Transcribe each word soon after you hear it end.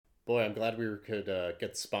boy, I'm glad we could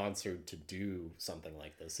get sponsored to do something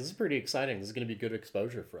like this. This is pretty exciting. This is going to be good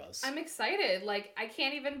exposure for us. I'm excited. Like, I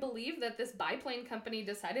can't even believe that this biplane company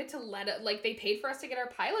decided to let it, like, they paid for us to get our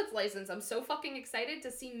pilot's license. I'm so fucking excited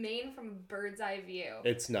to see Maine from a bird's eye view.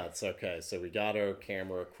 It's nuts. Okay, so we got our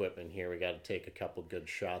camera equipment here. We got to take a couple good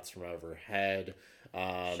shots from overhead.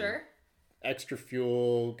 Sure. Extra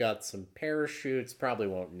fuel, got some parachutes. Probably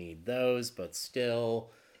won't need those, but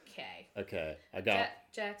still. Okay, I got...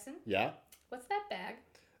 Jackson? Yeah? What's that bag?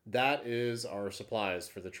 That is our supplies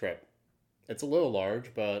for the trip. It's a little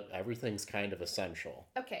large, but everything's kind of essential.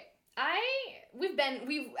 Okay.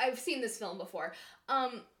 I've seen this film before.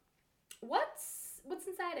 What's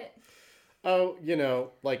inside it? Oh,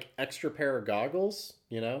 like extra pair of goggles,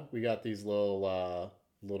 We got these little,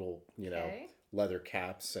 leather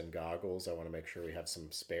caps and goggles. I want to make sure we have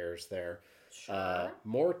some spares there. Sure.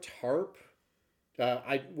 More tarp.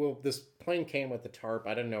 This plane came with the tarp.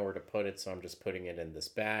 I didn't know where to put it, so I'm just putting it in this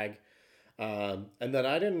bag. And then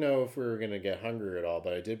I didn't know if we were going to get hungry at all,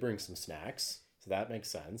 but I did bring some snacks, so that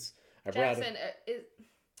makes sense. I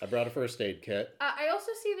brought a first aid kit. I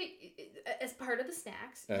also see that as part of the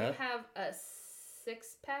snacks, you have a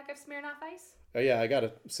 6-pack of Smirnoff Ice. Oh yeah, I got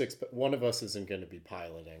a 6. But one of us isn't going to be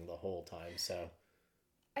piloting the whole time, so.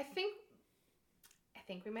 I think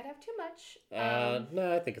we might have too much.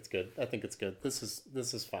 No, I think it's good. This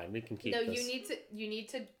is fine. We can keep this. No, you need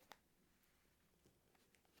to.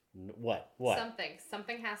 What?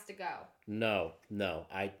 Something has to go. No.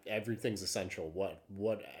 Everything's essential. What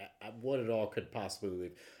it all could possibly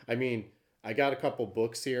leave. I mean, I got a couple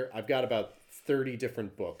books here. I've got about 30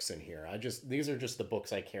 different books in here. These are just the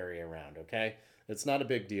books I carry around, okay? It's not a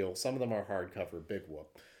big deal. Some of them are hardcover, big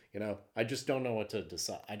whoop. I just don't know what to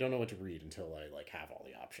decide. I don't know what to read until I have all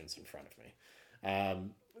the options in front of me.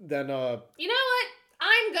 Then you know what?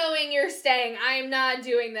 I'm going, you're staying. I'm not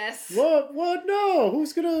doing this. What? No.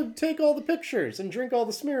 Who's gonna take all the pictures and drink all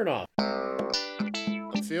the Smirnoff?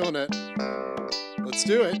 I'm feeling it. Let's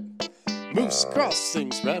do it. Moose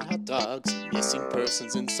crossings, red hot dogs, missing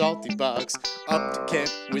persons in salty bogs. Up to camp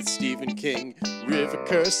with Stephen King. River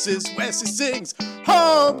curses, Wesley sings.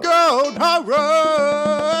 Homegrown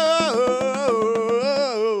horror.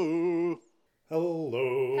 Hello.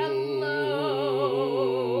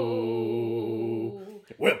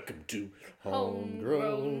 Welcome to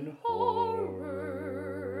Homegrown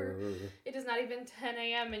Horror. It is not even 10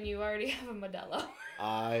 a.m. and you already have a Modelo.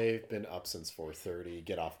 I've been up since 4:30.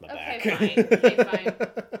 Get off my back. Okay, fine.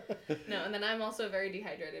 No, and then I'm also very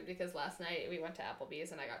dehydrated because last night we went to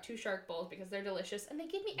Applebee's and I got 2 shark bowls because they're delicious and they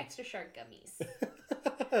give me extra shark gummies.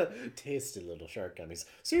 Tasty little shark gummies.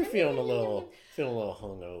 So you're feeling a little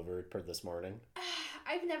hungover for this morning?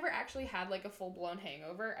 I've never actually had like a full-blown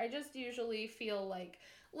hangover. I just usually feel like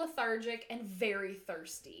lethargic and very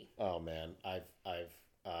thirsty. Oh man, I've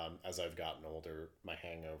as I've gotten older, my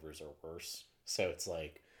hangovers are worse. So it's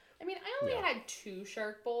like, I mean, I only had 2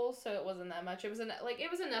 shark bowls, so it wasn't that much. It was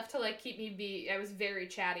enough to like keep me I was very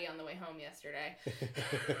chatty on the way home yesterday.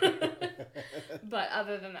 But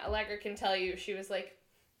other than that, Allegra can tell you, she was like,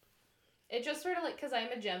 it just sort of like, because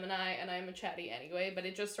I'm a Gemini and I'm a chatty anyway, but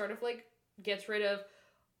it just sort of like gets rid of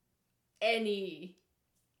any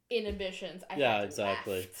inhibitions I had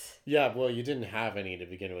exactly. left. Yeah, well, you didn't have any to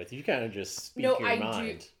begin with. You kind of just speak your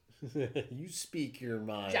mind. You speak your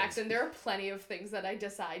mind. Jackson, there are plenty of things that I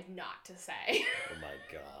decide not to say. Oh my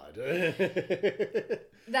god.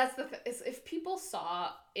 That's the thing. If people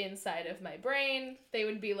saw inside of my brain, they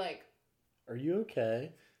would be like, are you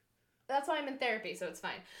okay? That's why I'm in therapy, so it's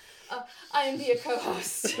fine. I am the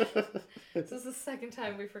co-host. This is the second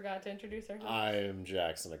time we forgot to introduce ourselves. I am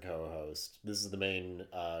Jackson, a co-host. This is the main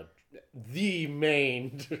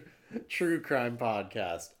true crime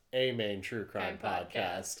podcast. A main true crime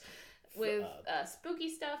podcast. With spooky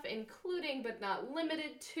stuff, including but not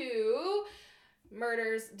limited to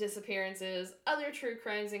murders, disappearances, other true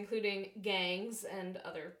crimes, including gangs and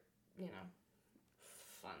other,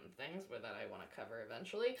 fun things that I want to cover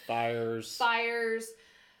eventually. Fires,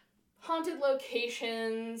 haunted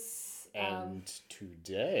locations. And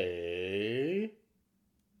today...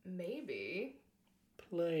 Maybe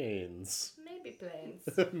planes. Maybe planes.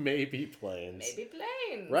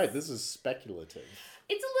 Right, this is speculative.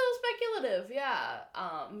 It's a little speculative, yeah.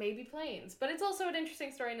 Maybe planes. But it's also an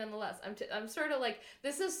interesting story nonetheless. I'm sort of like,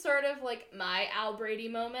 this is sort of like my Al Brady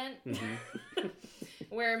moment. Mm-hmm.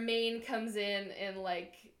 Where Maine comes in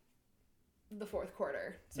like the fourth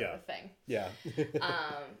quarter sort of thing. Yeah.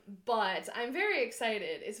 But I'm very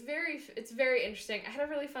excited. It's very interesting. I had a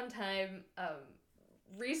really fun time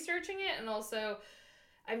researching it, and also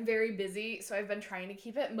I'm very busy, so I've been trying to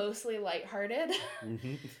keep it mostly lighthearted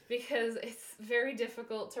because it's very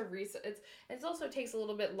difficult to research. It also takes a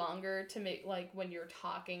little bit longer to make, like, when you're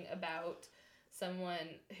talking about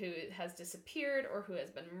someone who has disappeared or who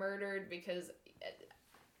has been murdered, because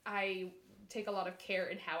I take a lot of care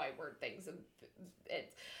in how I word things, and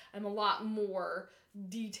I'm a lot more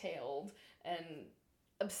detailed and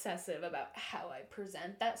obsessive about how I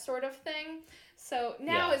present that sort of thing. So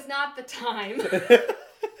now is not the time.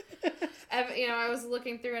 I was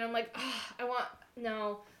looking through and I'm like,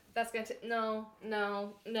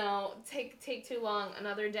 take too long.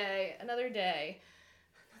 Another day, another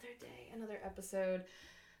episode.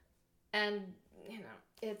 And,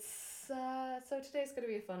 it's, so today's going to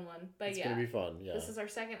be a fun one. But it's going to be fun, yeah. This is our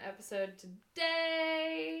second episode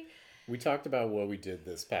today. We talked about what we did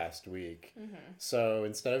this past week. Mm-hmm. So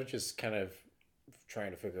instead of just kind of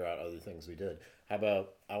trying to figure out other things we did, how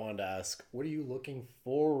about I wanted to ask, what are you looking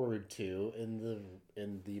forward to in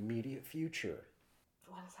the immediate future?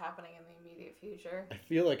 What is happening in the immediate future? I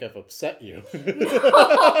feel like I've upset you. Yeah,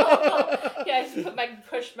 I just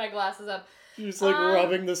pushed my glasses up. You're just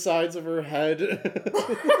rubbing the sides of her head. Head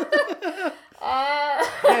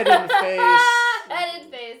and face. Head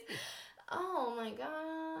and face. Oh my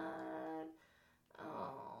god.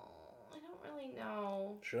 Oh, I don't really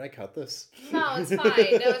know. Should I cut this? No, it's fine. No,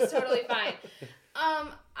 it's totally fine.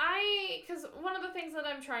 Because one of the things that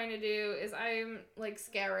I'm trying to do is I'm, like,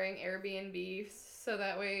 scouring Airbnb, so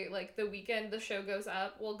that way, like, the weekend the show goes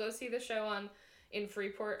up, we'll go see the show in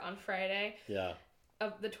Freeport on Friday. Yeah.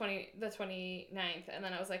 Of the 29th, and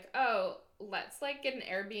then I was like, oh, let's, like, get an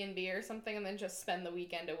Airbnb or something and then just spend the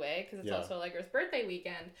weekend away, because it's also Allegra's birthday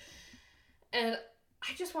weekend. And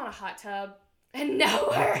I just want a hot tub. And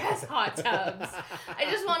nowhere has hot tubs. I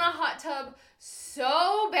just want a hot tub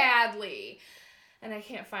so badly. And I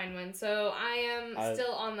can't find one. So I am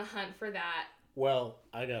still on the hunt for that. Well,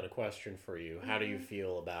 I got a question for you. How do you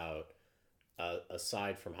feel about,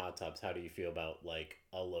 aside from hot tubs, how do you feel about, like,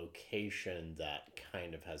 a location that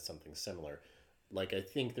kind of has something similar? Like, I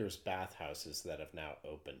think there's bathhouses that have now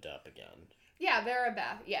opened up again. Yeah, there are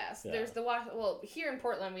baths. Yes, yeah. There's here in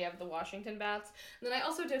Portland we have the Washington baths. And then I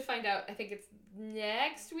also did find out, I think it's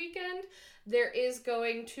next weekend, there is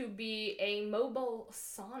going to be a mobile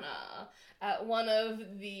sauna at one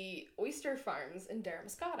of the oyster farms in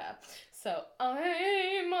Daramuscata. So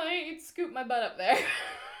I might scoop my butt up there.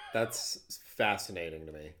 That's fascinating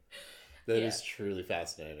to me. That is truly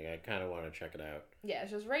fascinating. I kind of want to check it out. Yeah,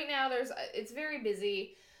 it's just right now it's very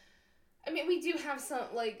busy. I mean, we do have some,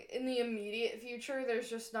 like, in the immediate future, there's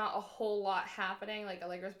just not a whole lot happening. Like,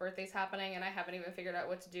 Allegra's birthday's happening, and I haven't even figured out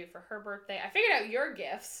what to do for her birthday. I figured out your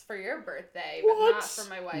gifts for your birthday, but not for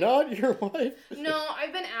my wife. Not your wife? No,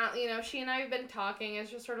 I've been she and I have been talking.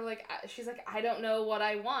 It's just sort of like, she's like, I don't know what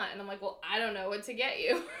I want. And I'm like, well, I don't know what to get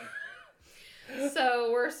you.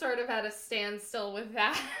 So we're sort of at a standstill with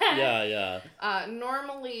that. Yeah.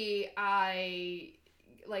 Normally,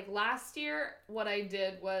 like, last year, what I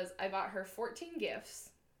did was I bought her 14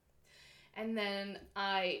 gifts, and then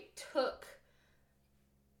I took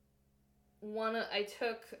one of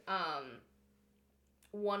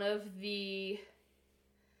the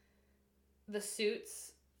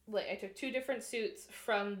suits. Like, I took 2 different suits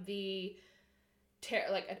from the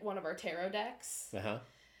one of our tarot decks.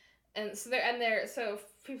 And so so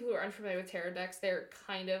people who are unfamiliar with tarot decks, they're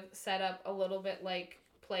kind of set up a little bit like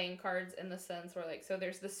playing cards, in the sense where, like, so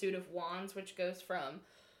there's the suit of wands, which goes from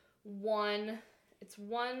 1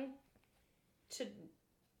 to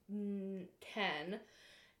 10,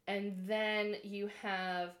 and then you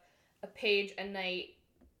have a page, a knight,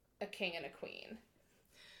 a king, and a queen.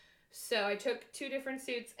 So I took 2 different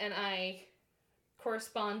suits and I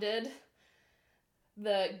corresponded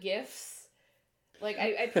the gifts. Like,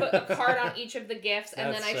 I put a card on each of the gifts,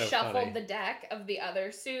 and then I shuffled the deck of the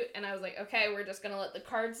other suit, and I was like, okay, we're just going to let the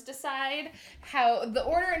cards decide the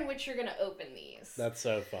order in which you're going to open these. That's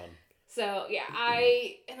so fun. So, yeah,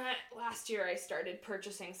 last year I started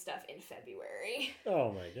purchasing stuff in February.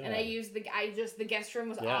 Oh my god. And the guest room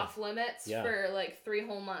was off limits for, like, 3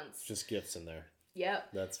 whole months. Just gifts in there. Yep.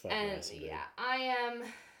 That's fucking awesome. And, I am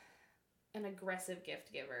an aggressive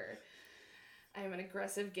gift giver. I am an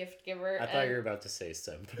aggressive gift giver. I thought you were about to say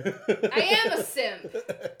simp. I am a simp.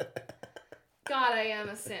 God, I am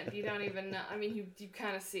a simp. You don't even know. I mean, you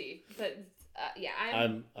kind of see, but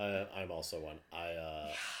I'm also one.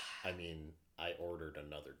 I mean, I ordered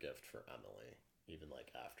another gift for Emily, even,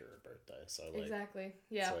 like, after her birthday. So, like, exactly,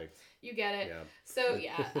 yeah, like, you get it. Yeah. So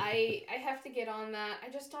yeah, I have to get on that. I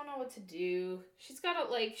just don't know what to do. She's got to,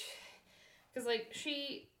 like, because, like,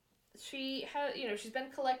 she has, she's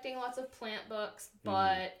been collecting lots of plant books,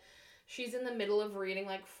 but she's in the middle of reading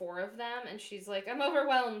like 4 of them, and she's like, I'm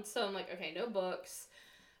overwhelmed. So I'm like, okay, no books.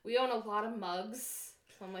 We own a lot of mugs,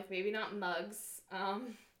 so I'm like, maybe not mugs. I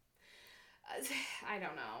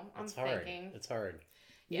don't know. It's hard. It's hard.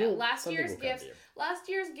 Yeah, last year's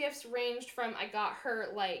gifts ranged from, I got her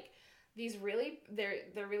like these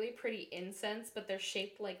they're really pretty incense, but they're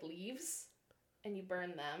shaped like leaves, and you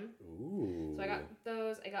burn them. Ooh. So I got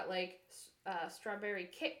those. I got like strawberry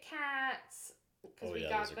Kit Kats, because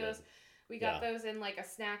we got those in like a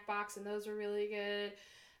snack box, and those are really good.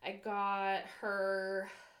 I got her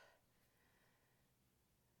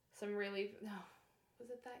was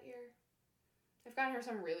it that year? I've gotten her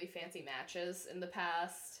some really fancy matches in the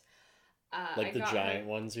past. Like the giant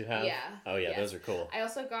ones you have? Yeah. Oh, yeah, those are cool. I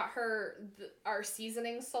also got her our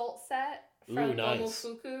seasoning salt set from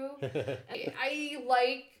Momofuku. I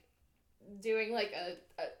like doing like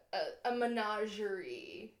a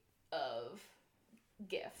menagerie of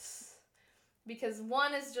gifts, because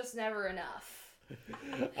one is just never enough.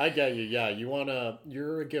 I get you. Yeah,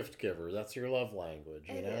 you're a gift giver. That's your love language,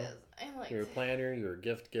 you know? It is. I'm like, you're a planner, you're a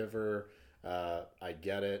gift giver. I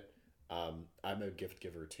get it. I'm a gift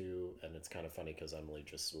giver too, and it's kind of funny because Emily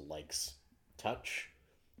just likes touch.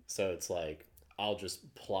 So it's like, I'll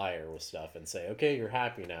just ply her with stuff and say, okay, you're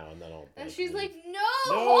happy now, and then I'll... And she's like,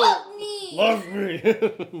 no, love me! Love me!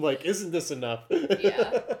 I'm like, isn't this enough?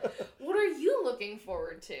 Yeah. What are you looking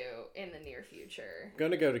forward to in the near future? I'm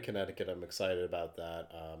gonna go to Connecticut. I'm excited about that.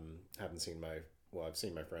 I've seen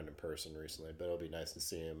my friend in person recently, but it'll be nice to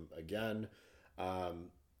see him again.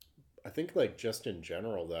 I think, like, just in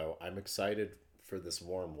general, though, I'm excited for this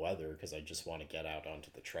warm weather because I just want to get out onto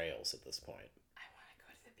the trails at this point. I want to go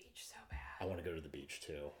to the beach so bad. I want to go to the beach,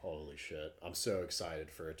 too. Holy shit. I'm so excited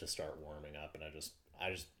for it to start warming up, and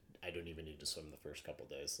I don't even need to swim the first couple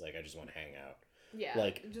days. Like, I just want to hang out. Yeah,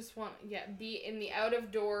 like, just want be in the out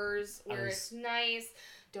of doors where it's nice.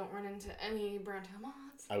 Don't run into any brown-tail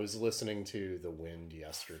moths. I was listening to the wind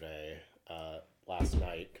yesterday, last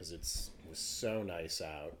night, because it was so nice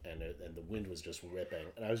out, and the wind was just whipping,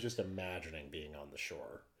 and I was just imagining being on the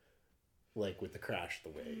shore, like with the crash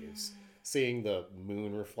of the waves, seeing the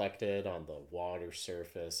moon reflected on the water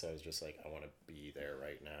surface. I was just like, I want to be there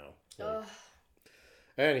right now. Like,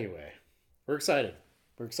 anyway, we're excited.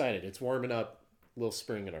 It's warming up. Little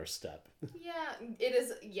spring in our step. Yeah, it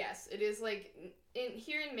is. Yes, it is. Like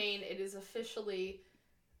here in Maine, it is officially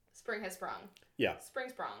spring has sprung. Yeah, spring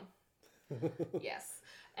sprung. Yes,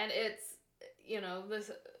 and it's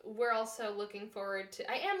this. We're also looking forward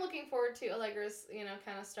to. I am looking forward to Allegra's.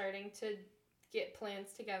 Kind of starting to get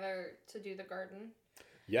plans together to do the garden.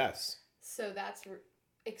 Yes. So that's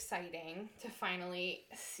exciting to finally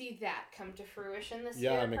see that come to fruition this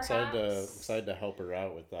year. Yeah, I'm excited to help her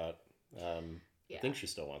out with that. Yeah. I think she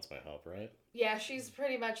still wants my help, right? Yeah, she's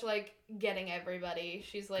pretty much like getting everybody.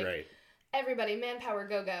 She's like, great. Everybody, manpower,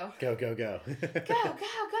 go. Go. Go. Go.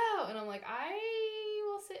 And I'm like, I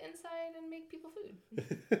will sit inside and make people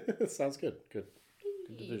food. Sounds good. Good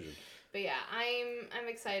division. But yeah, I'm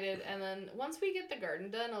excited. And then once we get the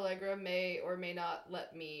garden done, Allegra may or may not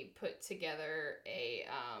let me put together a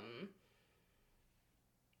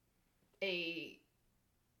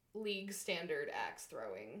league standard axe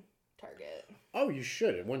throwing target. Oh, you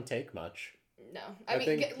should. It wouldn't take much. No, I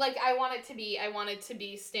mean, I want it to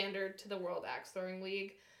be standard to the World Axe Throwing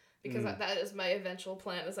League, because that is my eventual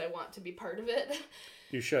plan. Is I want to be part of it.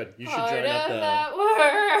 You should join up that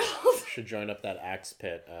world. Should join up that axe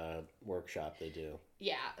pit workshop they do.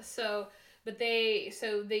 Yeah. So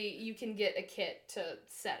you can get a kit to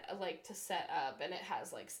set up, and it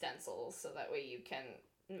has like stencils, so that way you can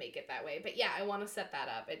make it that way. But yeah, I want to set that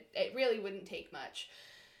up. It really wouldn't take much.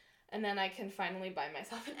 And then I can finally buy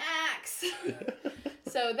myself an axe.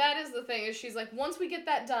 So that is the thing, is she's like, once we get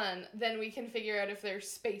that done, then we can figure out if there's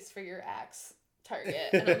space for your axe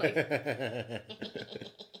target. And I'm like...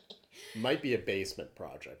 Might be a basement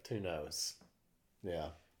project. Who knows? Yeah.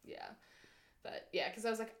 Yeah. But yeah, because I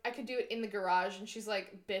was like, I could do it in the garage. And she's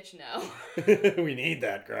like, bitch, no. We need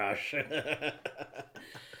that garage.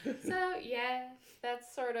 So yeah,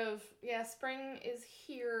 that's sort of, spring is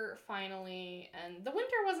here finally, and the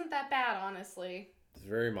winter wasn't that bad, honestly. It's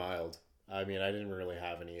very mild. I mean, I didn't really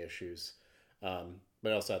have any issues, but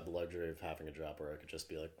I also had the luxury of having a job where I could just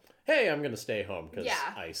be like, hey, I'm gonna stay home because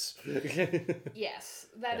ice. Yes,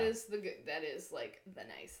 that is like the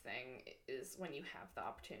nice thing, is when you have the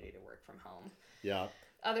opportunity to work from home. Yeah.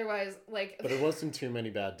 Otherwise, like... But it wasn't too many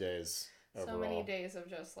bad days. So many overall. days of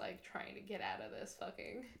just, like, trying to get out of this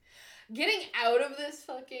fucking... Getting out of this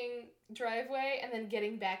fucking driveway and then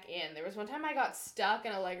getting back in. There was one time I got stuck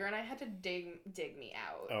in a Allegra and I had to dig me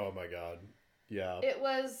out. Oh my god. Yeah. It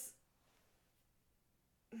was...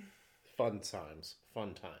 Fun times.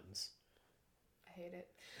 Fun times. I hate it.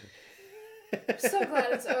 I'm so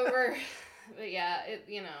glad it's over. But yeah, it's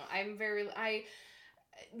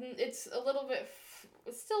a little bit...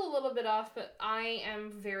 It's still a little bit off, but I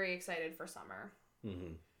am very excited for summer.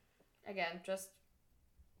 Mm-hmm. Again, just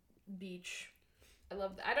beach. I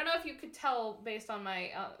love that. I don't know if you could tell based on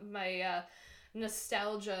my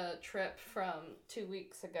nostalgia trip from 2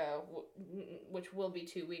 weeks ago, which will be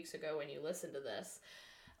 2 weeks ago when you listen to this.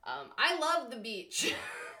 I love the beach.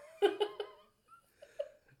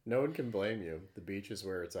 No one can blame you. The beach is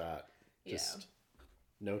where it's at. Just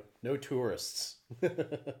no tourists.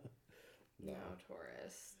 No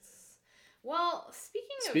tourists. Well,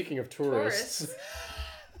 speaking of tourists,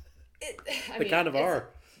 they kind of are.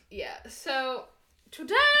 Yeah. So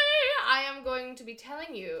today I am going to be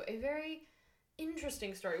telling you a very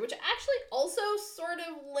interesting story, which actually also sort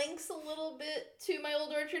of links a little bit to my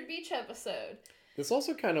Old Orchard Beach episode. This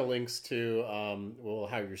also kind of links to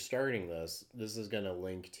how you're starting this. This is going to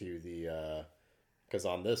link to the because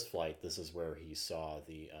on this flight, this is where he saw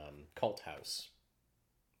the cult house.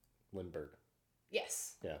 Lindbergh.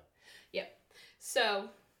 Yes. Yeah. Yep. So,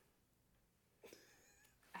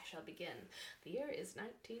 I shall begin. The year is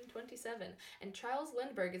 1927, and Charles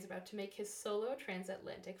Lindbergh is about to make his solo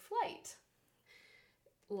transatlantic flight.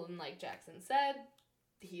 Like Jackson said,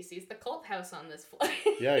 he sees the cult house on this flight.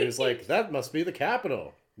 Yeah, he was like, that must be the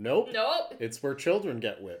capital. Nope. Nope. It's where children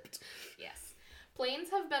get whipped. Yes. Planes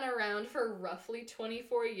have been around for roughly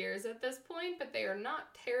 24 years at this point, but they are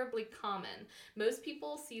not terribly common. Most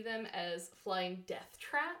people see them as flying death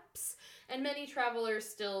traps, and many travelers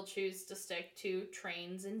still choose to stick to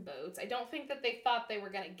trains and boats. I don't think that they thought they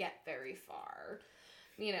were going to get very far.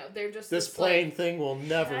 You know, they're just... This plane thing will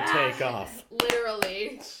never take off.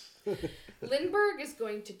 Literally. Lindbergh is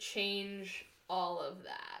going to change all of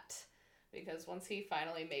that. Because once he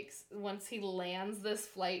lands this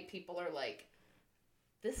flight, people are like,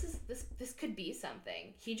 this could be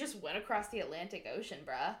something. He just went across the Atlantic Ocean,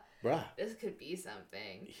 bruh. This could be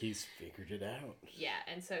something. He's figured it out. Yeah,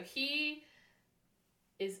 and so he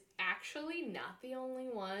is actually not the only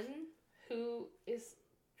one who is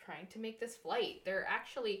trying to make this flight. There are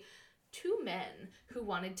actually 2 men who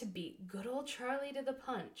wanted to beat good old Charlie to the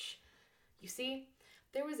punch. You see,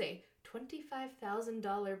 there was a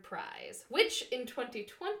 $25,000 prize, which in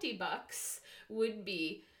 2020 bucks would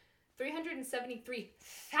be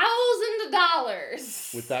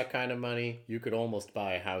 $373,000. With that kind of money, you could almost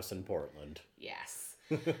buy a house in Portland. Yes.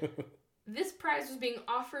 This prize was being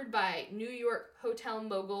offered by New York hotel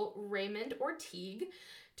mogul Raymond Ortigue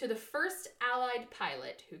to the first Allied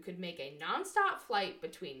pilot who could make a nonstop flight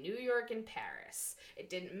between New York and Paris. It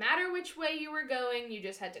didn't matter which way you were going, you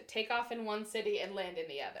just had to take off in one city and land in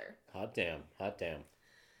the other. Hot damn.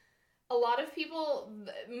 A lot of people,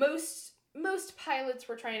 most pilots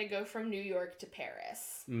were trying to go from New York to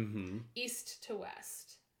Paris. Mm-hmm. East to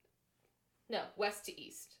west. No, west to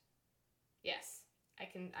east. Yes. I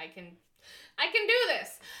can do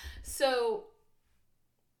this. So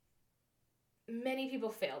many people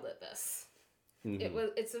failed at this. Mm-hmm.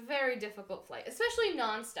 It's a very difficult flight, especially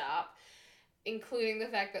nonstop, including the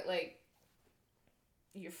fact that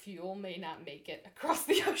your fuel may not make it across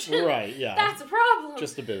the ocean. Right, yeah. That's a problem.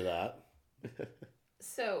 Just a bit of that.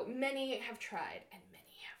 So many have tried and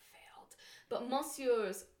many have failed. But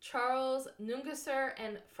Messieurs Charles Nungesser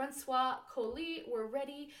and Francois Colli were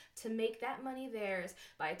ready to make that money theirs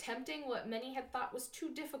by attempting what many had thought was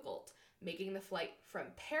too difficult, making the flight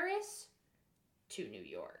from Paris to New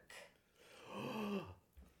York.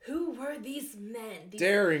 Who were these men?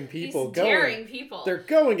 Daring people. Daring people. They're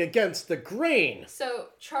going against the grain. So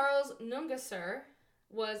Charles Nungesser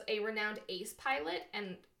was a renowned ace pilot,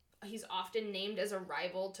 and he's often named as a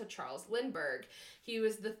rival to Charles Lindbergh. He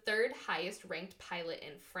was the 3rd highest ranked pilot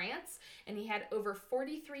in France, and he had over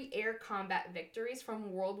 43 air combat victories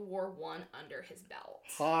from World War I under his belt.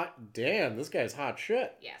 Hot damn, this guy's hot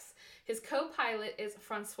shit. Yes. His co-pilot is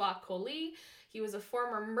Francois Colli. He was a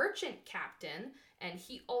former merchant captain, and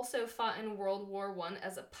he also fought in World War I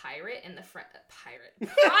as a pirate in the private.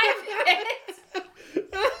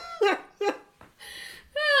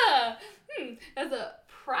 As a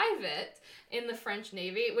private in the French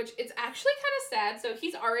Navy, which it's actually kind of sad. So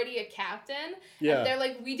he's already a captain. Yeah. And they're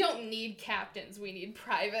like, we don't need captains, we need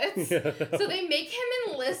privates. So they make him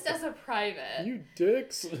enlist as a private. You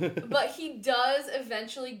dicks. But he does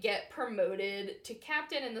eventually get promoted to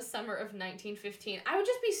captain in the summer of 1915. I would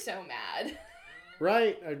just be so mad.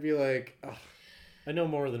 Right? I'd be like, ugh, I know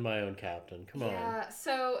more than my own captain. Come on. Yeah,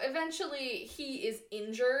 so eventually he is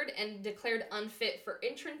injured and declared unfit for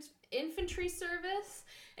infantry service,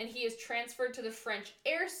 and he is transferred to the French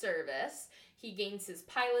Air Service. He gains his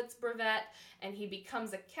pilot's brevet, and he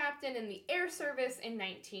becomes a captain in the Air Service in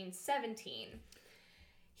 1917.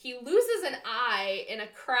 He loses an eye in a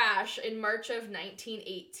crash in March of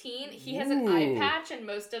 1918. He has an eye patch in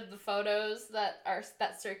most of the photos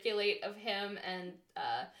that circulate of him and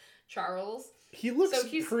Charles. He looks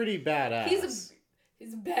pretty badass. He's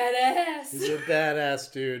badass. He's a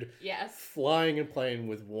badass dude. Yes. Flying a plane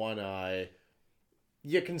with one eye.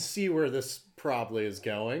 You can see where this probably is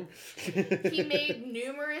going. He made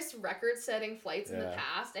numerous record-setting flights in the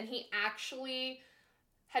past, and he actually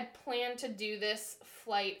had planned to do this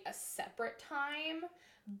flight a separate time,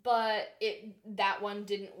 but that one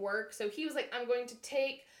didn't work. So he was like, I'm going to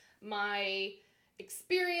take my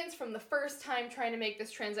experience from the first time trying to make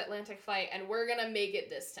this transatlantic flight, and we're gonna make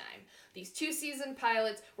it this time. These 2 seasoned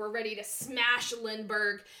pilots were ready to smash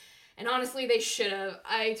Lindbergh, and honestly, they should have.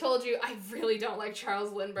 I told you, I really don't like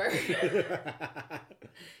Charles Lindbergh.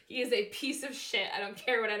 He is a piece of shit. I don't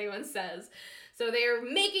care what anyone says. So they are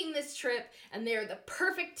making this trip, and they are the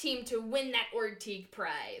perfect team to win that Orteig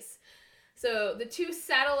Prize. So the two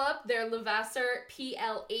saddle up their Levasseur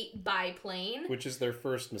PL-8 biplane. Which is their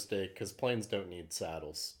first mistake, because planes don't need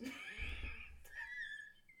saddles.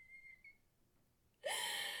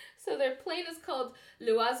 So their plane is called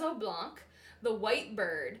L'Oiseau Blanc, the White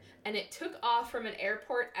Bird, and it took off from an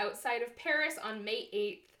airport outside of Paris on May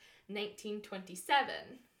 8th, 1927.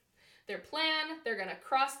 Their plan, they're going to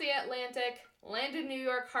cross the Atlantic, land in New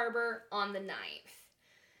York Harbor on the 9th.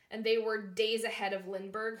 And they were days ahead of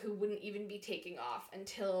Lindbergh, who wouldn't even be taking off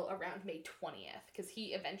until around May 20th, because he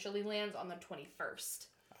eventually lands on the 21st.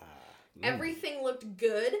 Everything looked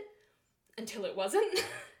good until it wasn't.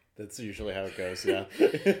 That's usually how it goes, yeah.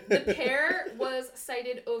 The pair was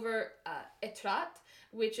sighted over Etretat,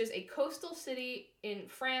 which is a coastal city in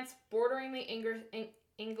France bordering the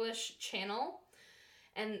English Channel.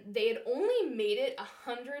 And they had only made it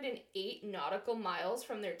 108 nautical miles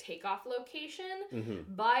from their takeoff location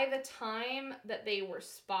by the time that they were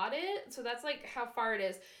spotted. So that's like how far it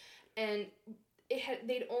is. And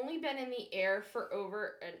they'd only been in the air for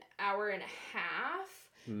over an hour and a half.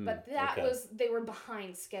 But they were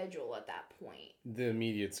behind schedule at that point. The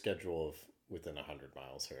immediate schedule of within 100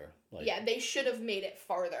 miles here. Yeah, they should have made it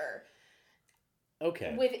farther.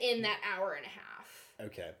 Okay. Within that hour and a half.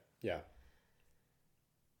 Okay, yeah.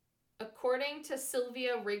 According to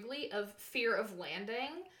Sylvia Wrigley of Fear of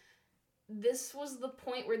Landing, this was the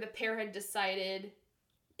point where the pair had decided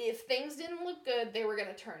if things didn't look good, they were going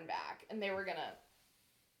to turn back and they were going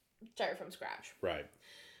to start from scratch. Right.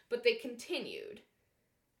 But they continued.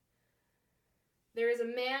 There is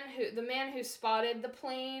the man who spotted the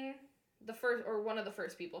plane, one of the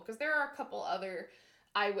first people, because there are a couple other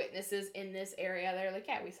eyewitnesses in this area that are like,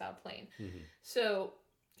 yeah, we saw a plane. So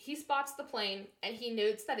he spots the plane, and he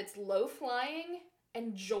notes that it's low flying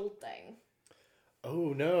and jolting.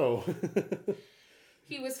 Oh, no.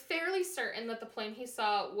 He was fairly certain that the plane he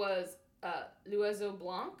saw was L'Oiseau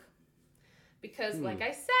Blanc, because, like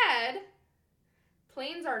I said,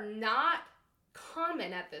 planes are not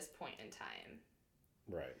common at this point in time.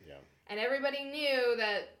 Right, yeah. And everybody knew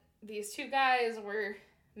that these two guys were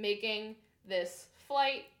making this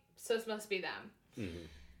flight, so this must be them.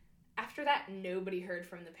 After that, nobody heard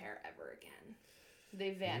from the pair ever again.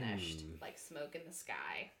 They vanished like smoke in the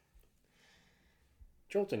sky.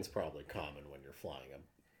 Jolting's probably common when you're flying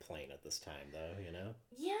a plane at this time, though, you know?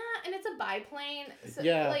 Yeah, and it's a biplane. So,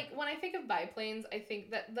 yeah. Like, when I think of biplanes, I think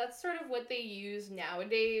that that's sort of what they use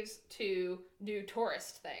nowadays to do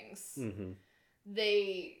tourist things.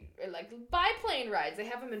 They are like biplane rides. They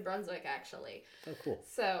have them in Brunswick, actually. Oh, cool.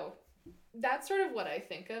 So that's sort of what I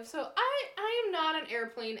think of. So I am not an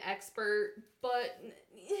airplane expert, but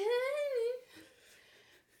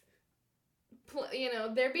you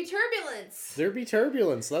know, there be turbulence. There be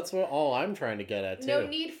turbulence. That's all I'm trying to get at, too. No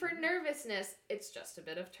need for nervousness. It's just a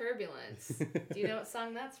bit of turbulence. Do you know what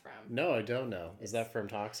song that's from? No, I don't know. Is that from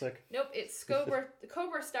Toxic? Nope, it's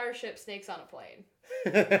Cobra Starship, Snakes on a Plane.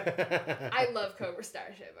 I love Cobra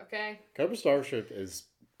Starship, okay? Cobra Starship is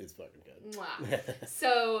fucking good. Mwah.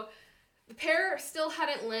 So, the pair still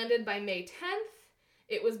hadn't landed by May 10th.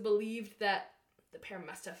 It was believed that the pair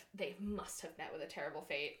must have met with a terrible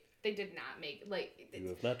fate. They did not make, like... You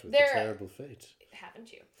have met with a terrible fate.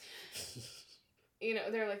 Haven't you? You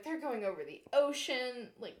know, they're going over the ocean.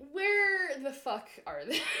 Like, where the fuck are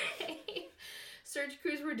they? Search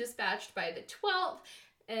crews were dispatched by the 12th,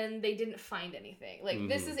 and they didn't find anything. Like,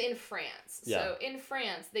 this is in France. Yeah. So, in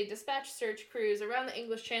France, they dispatched search crews around the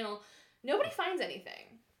English Channel. Nobody finds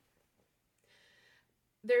anything.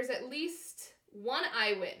 There's at least one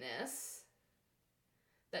eyewitness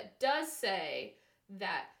that does say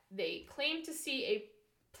that they claim to see a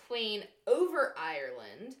plane over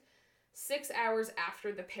Ireland 6 hours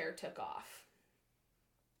after the pair took off.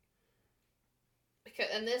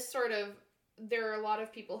 And this sort of, there are a lot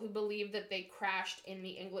of people who believe that they crashed in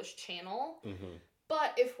the English Channel. Mm-hmm.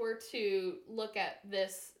 But if we're to look at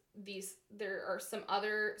there are some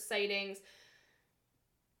other sightings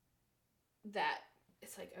that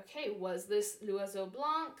it's like, okay, was this l'Oiseau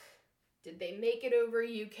Blanc? Did they make it over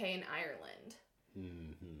UK and Ireland?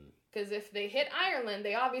 Because if they hit Ireland,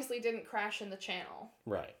 they obviously didn't crash in the Channel.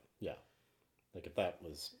 Right, yeah. Like, if that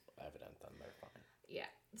was evident, then they're fine. Yeah.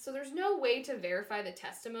 So there's no way to verify the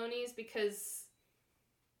testimonies because...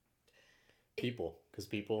 People.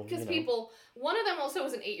 One of them also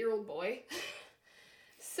was an 8-year-old boy.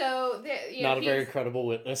 So... Not a very credible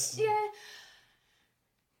witness. Yeah.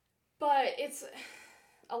 But it's...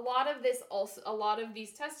 A lot of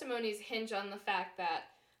these testimonies hinge on the fact that,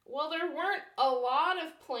 well, there weren't a lot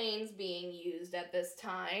of planes being used at this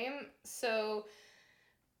time, so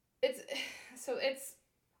it's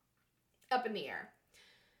up in the air.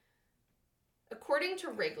 According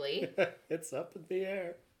to Wrigley... It's up in the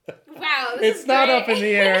air. Wow, it's not up in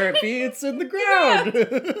the air, it's in the ground.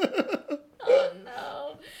 Oh,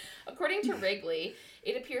 no. According to Wrigley,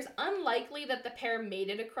 it appears unlikely that the pair made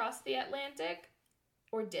it across the Atlantic.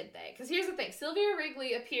 Or did they? Because here's the thing. Sylvia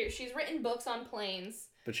Wrigley appears... She's written books on planes.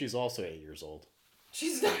 But she's also 8 years old.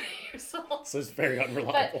 She's not 8 years old. So it's very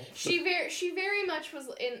unreliable. But she very much was...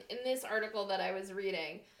 In this article that I was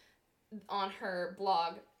reading on her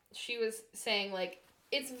blog, she was saying, like,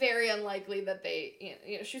 it's very unlikely that they...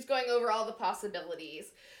 You know, she was going over all the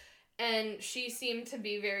possibilities. And she seemed to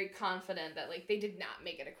be very confident that, like, they did not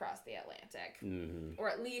make it across the Atlantic. Mm-hmm. Or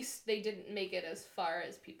at least they didn't make it as far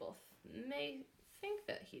as people may... think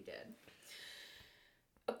that he did.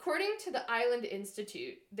 According to the Island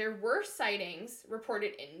Institute, there were sightings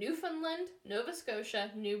reported in Newfoundland, Nova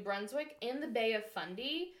Scotia, New Brunswick, and the Bay of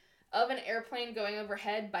Fundy of an airplane going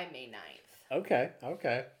overhead by May 9th. Okay.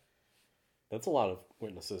 That's a lot of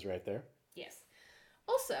witnesses right there. Yes.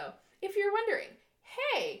 Also, if you're wondering,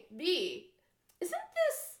 hey, B, isn't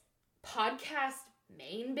this podcast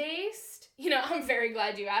Maine-based? You know, I'm very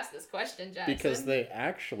glad you asked this question, Jackson. Because they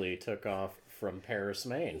actually took off from Paris,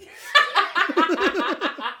 Maine.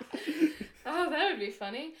 Oh, that would be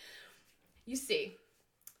funny. You see,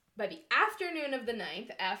 by the afternoon of the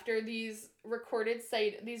 9th, after these recorded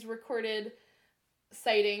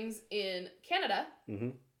sightings in Canada,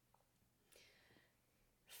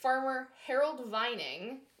 farmer Harold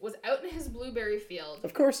Vining was out in his blueberry field.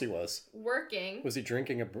 Of course he was. Working. Was he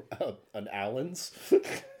drinking an Allen's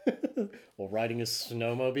while riding his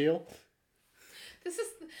snowmobile? This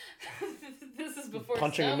is before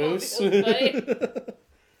punching a moose. Is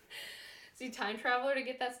he a time traveler to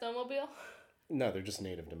get that snowmobile? No, they're just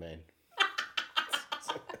native to Maine.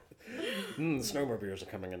 The snowmobiles are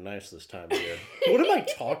coming in nice this time of year. What am I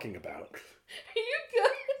talking about? Are you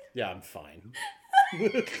good? Yeah, I'm fine.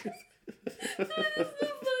 That is the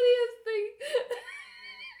funniest thing.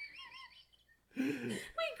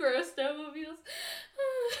 We grow snowmobiles.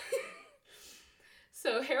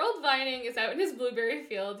 So Harold Vining is out in his blueberry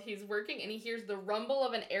field. He's working and he hears the rumble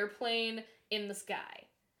of an airplane in the sky.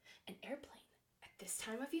 An airplane at this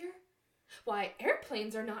time of year? Why,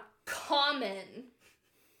 airplanes are not common.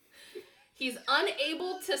 He's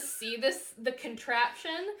unable to see the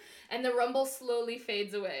contraption, and the rumble slowly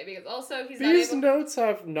fades away because also he's not able... These notes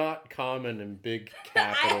have "not common" in big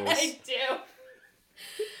capitals. I do.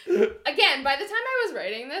 Again, by the time I was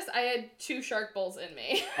writing this, I had 2 shark bowls in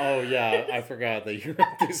me. Oh yeah, I forgot that you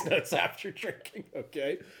wrote these notes after drinking.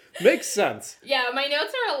 Okay, makes sense. Yeah, my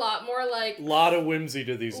notes are a lot more like... A lot of whimsy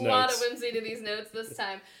to these notes. A lot of whimsy to these notes this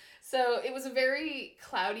time. So it was a very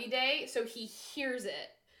cloudy day, so he hears it.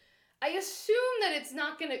 I assume that it's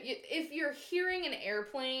not going to... If you're hearing an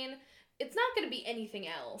airplane, it's not going to be anything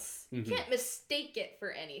else. You can't mistake it for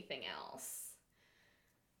anything else.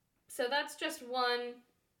 So that's just one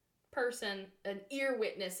person, an ear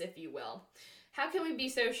witness, if you will. How can we be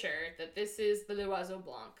so sure that this is the l'Oiseau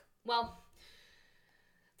Blanc? Well,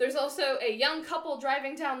 there's also a young couple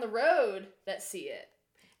driving down the road that see it.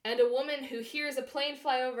 and a woman who hears a plane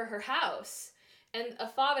fly over her house, and a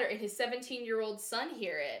father and his 17-year-old son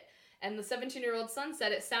hear it. And the 17-year-old son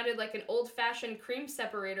said it sounded like an old-fashioned cream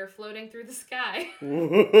separator floating through the sky. His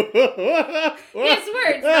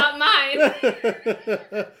words, not mine.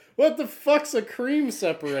 What the fuck's a cream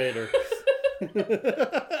separator?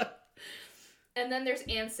 And then there's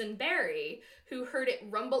Anson Berry, who heard it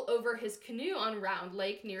rumble over his canoe on Round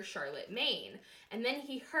Lake near Charlotte, Maine. And then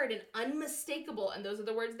he heard an unmistakable, and those are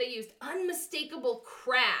the words they used, unmistakable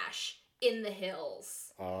crash in the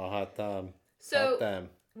hills. Oh, hot damn. So hot damn.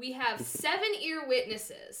 We have 7 ear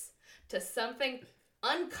witnesses to something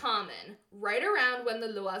uncommon right around when the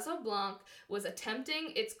L'Oiseau Blanc was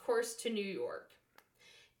attempting its course to New York.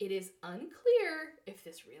 It is unclear if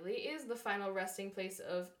this really is the final resting place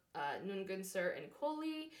of Nungunser and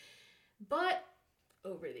Coley, but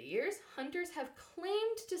over the years, hunters have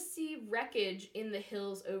claimed to see wreckage in the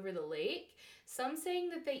hills over the lake, some saying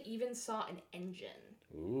that they even saw an engine.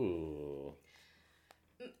 Ooh.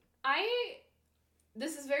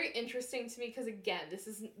 This is very interesting to me because, again, this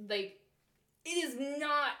is, like, it is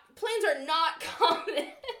not, planes are not common,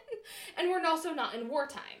 and we're also not in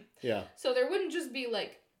wartime. Yeah. So there wouldn't just be,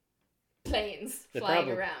 like, planes flying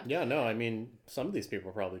around. Yeah, no, I mean, some of these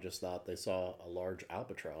people probably just thought they saw a large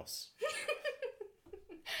albatross.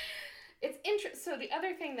 It's interesting. So the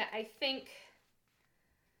other thing that I think,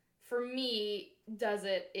 for me, does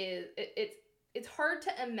it is, it's hard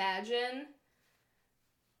to imagine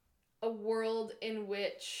a world in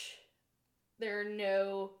which there are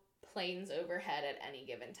no planes overhead at any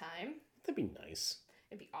given time. That'd be nice.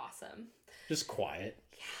 It'd be awesome. Just quiet.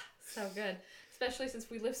 Yeah, so good. Especially since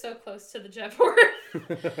we live so close to the jet port.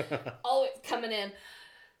 Always coming in.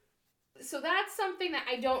 So that's something that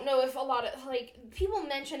I don't know if a lot of, like, people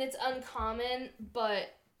mention it's uncommon,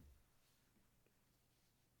 but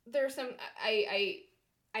there's some, I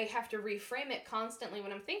have to reframe it constantly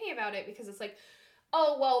when I'm thinking about it, because it's like,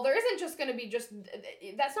 oh, well, there isn't just going to be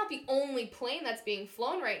that's not the only plane that's being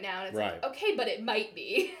flown right now. And it's right. Like, okay, but it might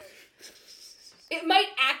be. It might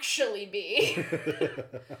actually be.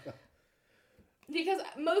 Because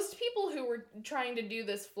most people who were trying to do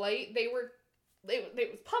this flight, it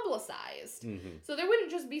was publicized. Mm-hmm. So there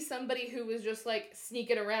wouldn't just be somebody who was just, like,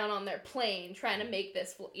 sneaking around on their plane trying to make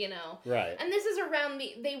this, Right. And this is around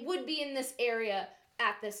they would be in this area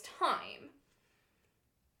at this time.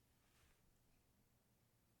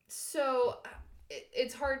 So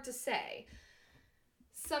it's hard to say.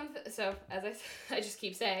 So, as I just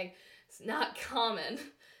keep saying, it's not common.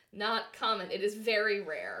 Not common. It is very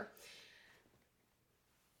rare.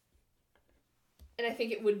 And I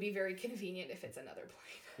think it would be very convenient if it's another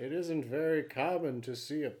plane. It isn't very common to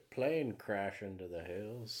see a plane crash into the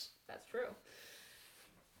hills. That's true.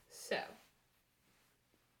 So,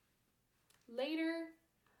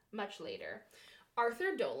 much later,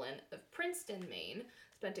 Arthur Dolan of Princeton, Maine,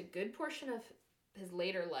 spent a good portion of his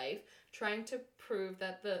later life trying to prove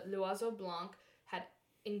that the L'Oiseau Blanc had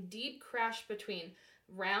indeed crashed between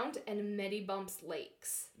Round and Medibumps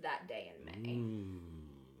Lakes that day in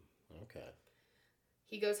May. Okay.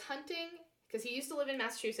 He goes hunting, because he used to live in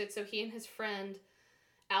Massachusetts, so he and his friend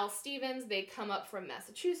Al Stevens, they come up from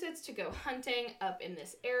Massachusetts to go hunting up in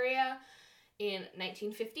this area in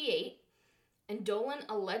 1958, and Dolan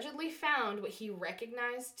allegedly found what he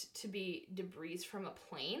recognized to be debris from a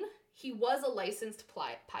plane. He was a licensed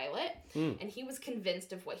pilot, and he was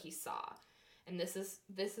convinced of what he saw. And this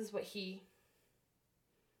is what he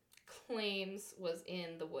claims was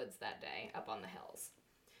in the woods that day, up on the hills.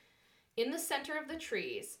 In the center of the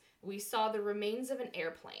trees, we saw the remains of an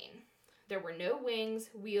airplane. There were no wings,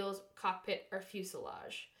 wheels, cockpit, or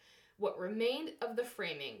fuselage. What remained of the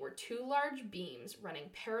framing were 2 large beams running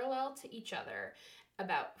parallel to each other,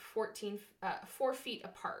 about 4 feet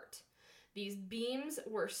apart. These beams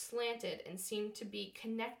were slanted and seemed to be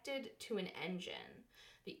connected to an engine.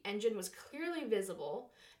 The engine was clearly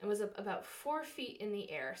visible and was about 4 feet in the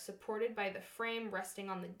air, supported by the frame resting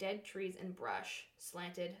on the dead trees and brush,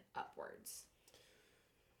 slanted upwards.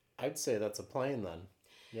 I'd say that's a plane then.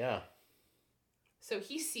 Yeah. So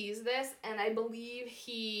he sees this, and I believe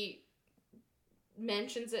he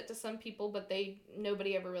mentions it to some people, but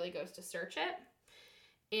nobody ever really goes to search it.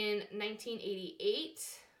 In 1988,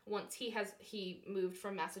 once he moved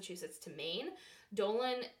from Massachusetts to Maine,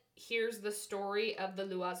 Dolan hears the story of the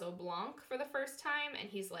L'Oiseau Blanc for the first time, and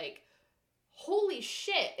he's like, holy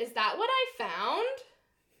shit, is that what I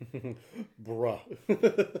found? Bruh.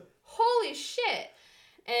 Holy shit.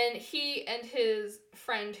 And he and his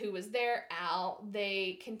friend who was there, Al,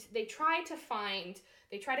 they try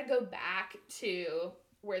to go back to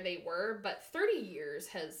where they were, but 30 years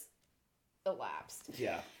has elapsed.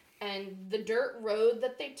 Yeah. And the dirt road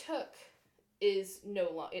that they took is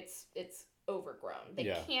no longer, it's overgrown.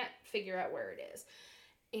 They can't figure out where it is.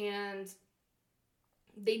 And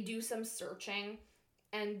they do some searching,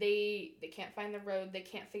 and they can't find the road. They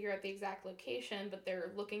can't figure out the exact location, but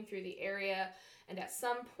they're looking through the area. And at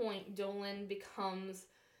some point, Dolan becomes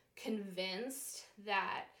convinced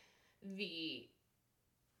that the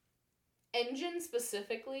engine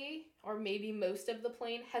specifically, or maybe most of the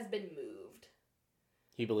plane, has been moved.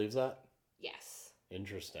 He believes that? Yes.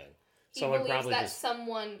 Interesting. He believes that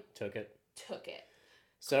someone took it.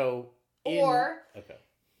 So, okay.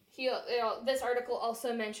 This article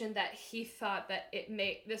also mentioned that he thought that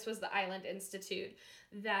this was the Island Institute,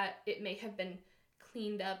 that it may have been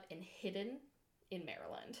cleaned up and hidden in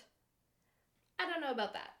Maryland. I don't know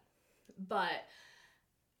about that, but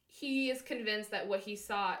he is convinced that what he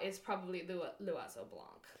saw is probably l'Oiseau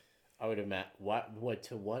Blanc. I would imagine. What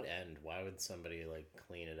to what end? Why would somebody like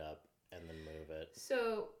clean it up and then move it?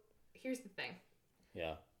 So here's the thing.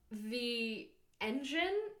 Yeah. The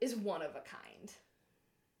engine is one of a kind.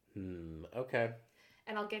 Okay.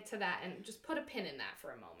 And I'll get to that and just put a pin in that for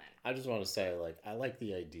a moment. I just want to say, like, I like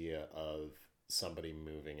the idea of somebody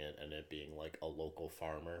moving it and it being like a local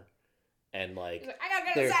farmer. And like, I gotta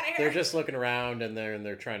get this out of here. They're just looking around and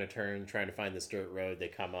they're trying to find this dirt road. They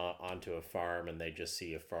come onto a farm and they just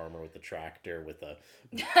see a farmer with a tractor with a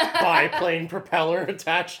biplane propeller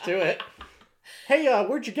attached to it. Hey,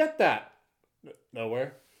 where'd you get that?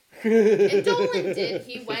 Nowhere. And Dolan did.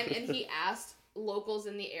 He went and he asked locals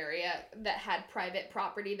in the area that had private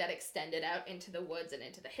property that extended out into the woods and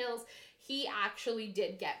into the hills. He actually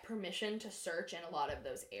did get permission to search in a lot of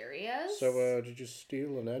those areas. So, did you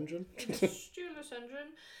steal an engine? Steal this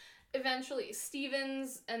engine. Eventually,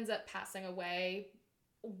 Stevens ends up passing away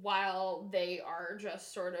while they are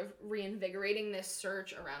just sort of reinvigorating this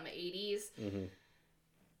search around the 80s. Mm-hmm.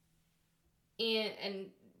 And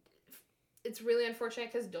it's really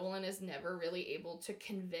unfortunate because Dolan is never really able to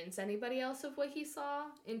convince anybody else of what he saw.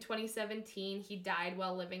 In 2017, he died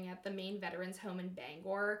while living at the Maine Veterans Home in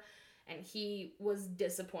Bangor, and he was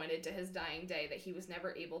disappointed to his dying day that he was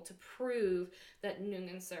never able to prove that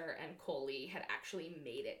Nungesser and Coley had actually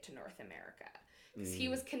made it to North America. Because he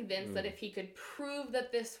was convinced that if he could prove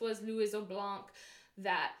that this was l'Oiseau Blanc,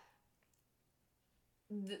 that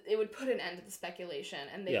it would put an end to the speculation,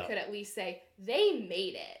 and they could at least say, they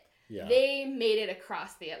made it. Yeah. They made it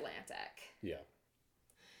across the Atlantic. Yeah.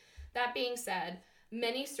 That being said,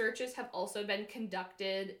 many searches have also been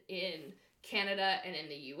conducted in Canada and in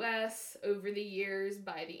the U.S. over the years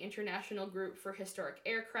by the International Group for Historic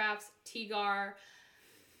Aircrafts, TGAR,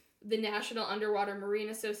 the National Underwater Marine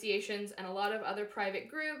Associations, and a lot of other private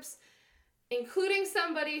groups, including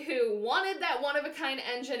somebody who wanted that one-of-a-kind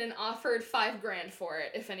engine and offered $5,000 for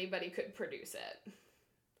it if anybody could produce it.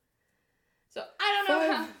 So, I don't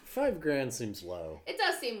know how... $5,000 seems low. It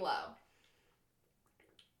does seem low.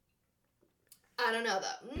 I don't know,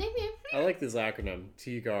 though. I like this acronym,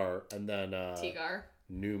 TGAR, and then... TGAR.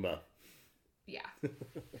 NUMA. Yeah.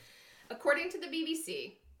 According to the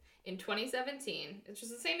BBC, in 2017, which was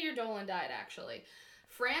the same year Dolan died, actually,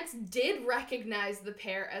 France did recognize the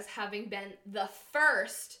pair as having been the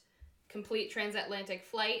first complete transatlantic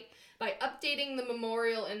flight by updating the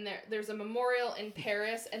memorial in there. There's a memorial in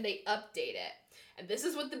Paris, and they update it. And this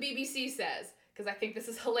is what the BBC says, because I think this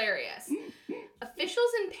is hilarious.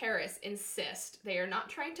 Officials in Paris insist they are not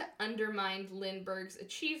trying to undermine Lindbergh's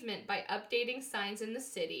achievement by updating signs in the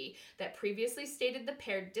city that previously stated the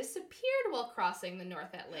pair disappeared while crossing the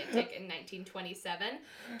North Atlantic in 1927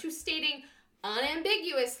 to stating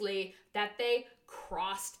unambiguously that they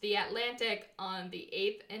crossed the Atlantic on the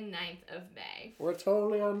 8th and 9th of May. We're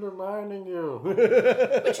totally undermining you.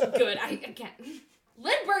 Which, good. Again,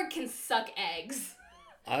 Lindbergh can suck eggs.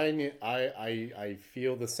 I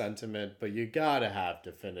feel the sentiment, but you gotta have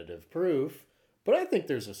definitive proof. But I think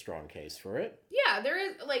there's a strong case for it. Yeah, there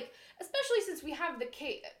is, like, especially since we have the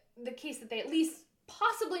case that they at least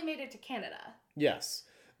possibly made it to Canada. Yes.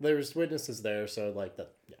 There's witnesses there, so like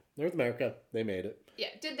that. Yeah, North America, they made it. Yeah,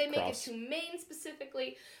 did they make it to Maine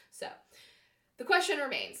specifically? So, the question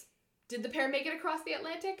remains: did the pair make it across the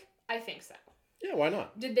Atlantic? I think so. Yeah, why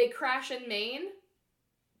not? Did they crash in Maine?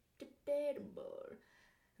 Debatable.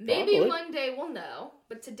 Maybe one day we'll know,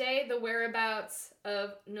 but today the whereabouts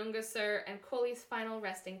of Nungesser and Coley's final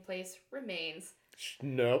resting place remains.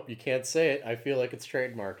 Nope, you can't say it. I feel like it's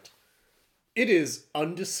trademarked. It is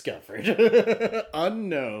undiscovered.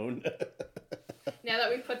 Unknown. Now that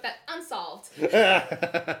we've put that unsolved.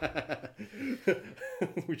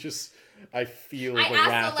 We just I feel I the asked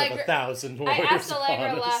wrath of Allegra- 1,000 I lawyers asked upon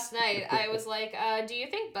Allegra us. last night. I was like, "Do you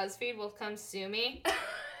think BuzzFeed will come sue me?"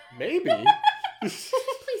 Maybe.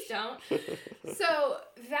 Please don't. So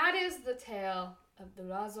that is the tale of the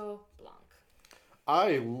L'Oiseau Blanc.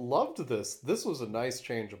 I loved this. This was a nice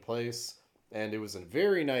change of place, and it was a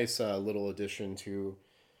very nice little addition to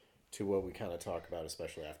what we kind of talk about,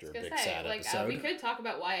 especially after a big sad episode. We could talk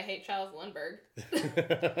about why I hate Charles Lindbergh.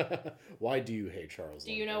 Why do you hate Charles Lindbergh?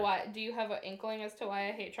 Do you know why? Do you have an inkling as to why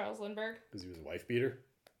I hate Charles Lindbergh? Because he was a wife beater?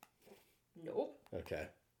 Nope. Okay.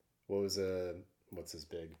 What's his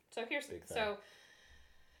big? So here's big thing? so.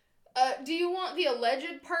 Do you want the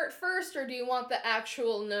alleged part first, or do you want the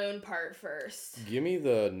actual known part first? Give me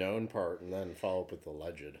the known part, and then follow up with the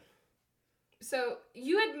alleged. So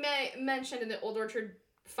you had mentioned in the Old Orchard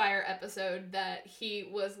Fire episode that he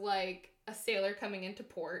was like a sailor coming into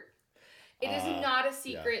port. It is not a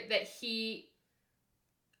secret that he,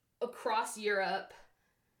 across Europe,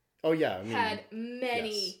 oh yeah, I mean, had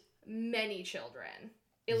many children,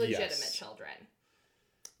 illegitimate children.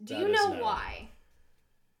 Do you know why?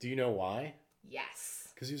 Do you know why? Yes.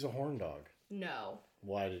 Because he was a horn dog. No.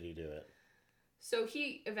 Why did he do it? So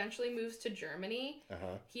he eventually moves to Germany.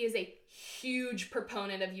 Uh-huh. He is a huge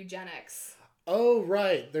proponent of eugenics. Oh,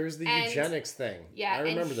 right. There's the eugenics thing. Yeah, I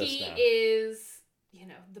remember this he now. is,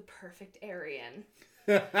 the perfect Aryan.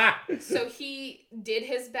 So he did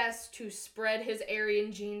his best to spread his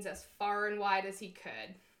Aryan genes as far and wide as he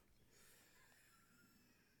could.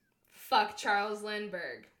 Fuck Charles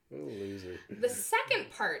Lindbergh. What a loser. The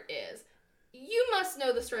second part is, you must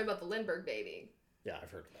know the story about the Lindbergh baby. Yeah,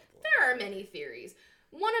 I've heard about that. There are many theories.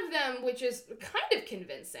 One of them, which is kind of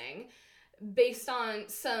convincing, based on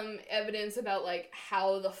some evidence about, like,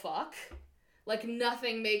 how the fuck. Like,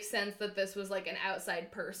 nothing makes sense that this was, like, an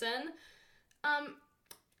outside person.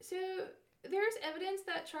 So, there's evidence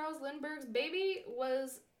that Charles Lindbergh's baby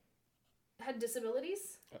had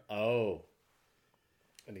disabilities. Oh.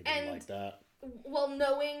 And he didn't like that. Well,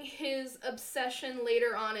 knowing his obsession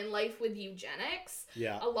later on in life with eugenics,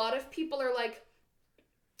 a lot of people are like,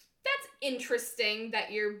 that's interesting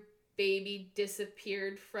that your baby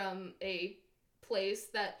disappeared from a place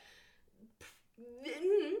that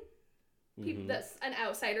that's an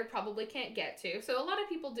outsider probably can't get to. So a lot of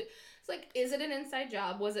people do. It's like, is it an inside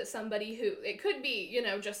job? Was it somebody who, it could be,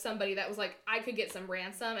 just somebody that was like, I could get some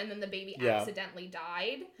ransom, and then the baby accidentally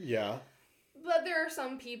died. Yeah. But there are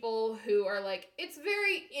some people who are like, it's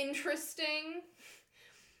very interesting.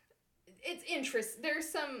 It's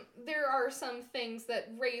there are some things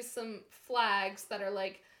that raise some flags that are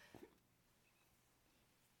like,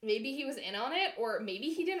 maybe he was in on it, or maybe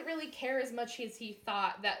he didn't really care as much as he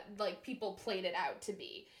thought that, like, people played it out to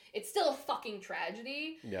be. It's still a fucking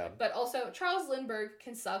tragedy. Yeah. But also, Charles Lindbergh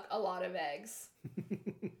can suck a lot of eggs.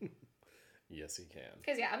 Yes, he can.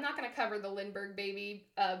 Because, I'm not going to cover the Lindbergh baby,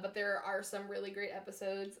 but there are some really great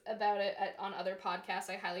episodes about it on other podcasts.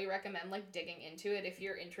 I highly recommend, like, digging into it if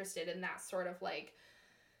you're interested in that sort of, like,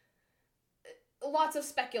 lots of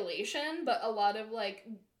speculation, but a lot of, like,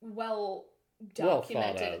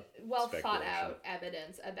 well-documented, well-thought out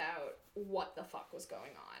evidence about what the fuck was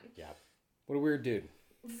going on. Yeah. What a weird dude.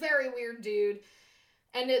 Very weird dude.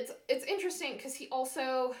 And it's interesting because he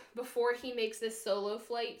also, before he makes this solo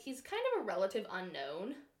flight, he's kind of a relative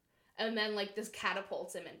unknown. And then, like, this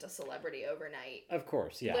catapults him into celebrity overnight. Of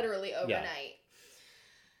course, yeah. Literally overnight.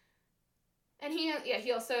 Yeah. And he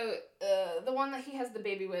also, the one that he has the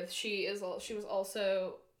baby with, she was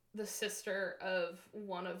also the sister of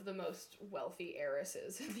one of the most wealthy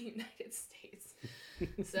heiresses in the United States.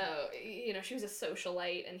 So, she was a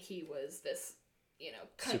socialite, and he was this,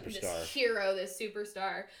 superstar. This hero, this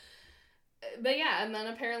superstar. But yeah, and then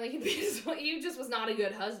apparently he just was not a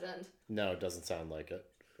good husband. No, it doesn't sound like it.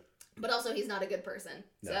 But also, he's not a good person.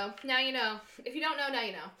 No. So, now you know. If you don't know, now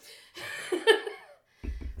you know.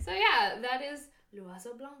 So yeah, that is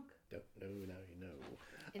L'Oiseau Blanc. Don't know, now you know.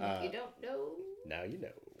 And if you don't know... Now you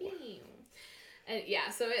know. Bing. And yeah,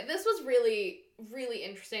 so this was really, really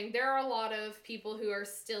interesting. There are a lot of people who are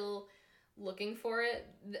still looking for it.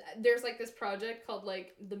 There's, like, this project called,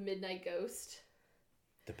 like, The Midnight Ghost.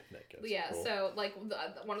 The Midnight Ghost. Yeah, cool. So, like,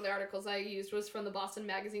 one of the articles I used was from the Boston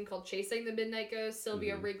Magazine called Chasing the Midnight Ghost.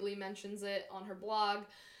 Sylvia Wrigley mentions it on her blog.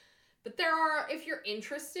 But there are, if you're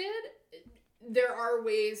interested, there are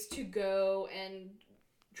ways to go and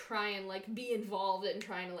try and, like, be involved in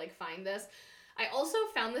trying to, like, find this. I also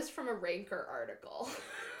found this from a Ranker article.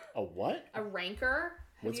 A what? A Ranker.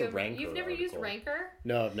 What's a Ranker? You've never used Ranker?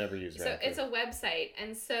 No, I've never used Ranker. So it's a website,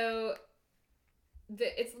 and so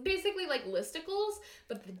it's basically like listicles,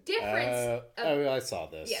 but the difference... I saw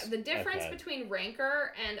this. Yeah, the difference between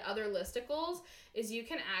rancor and other listicles is you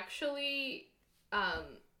can actually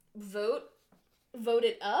vote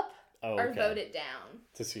it up or vote it down.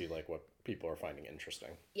 To see, like, what people are finding interesting.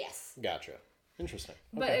 Yes. Gotcha. Interesting.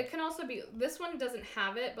 But it can also be, this one doesn't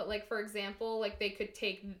have it, but like, for example, like they could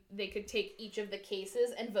take each of the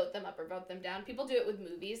cases and vote them up or vote them down. People do it with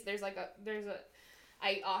movies.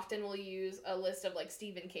 I often will use a list of like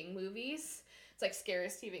Stephen King movies. It's like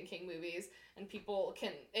scariest Stephen King movies, and people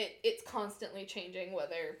can, it's constantly changing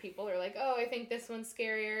whether people are like, oh, I think this one's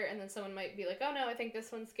scarier, and then someone might be like, oh no, I think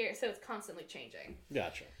this one's scarier. So it's constantly changing.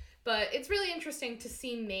 Gotcha. But it's really interesting to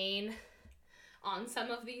see Maine on some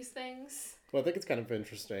of these things. Well, I think it's kind of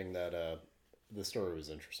interesting that the story was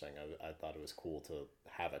interesting. I thought it was cool to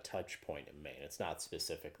have a touch point in Maine. It's not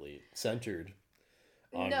specifically centered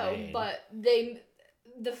on Maine. But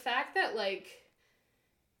the fact that, like,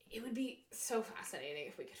 it would be so fascinating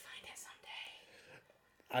if we could find it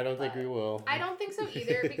someday. I don't think we will. I don't think so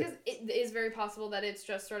either, because it is very possible that it's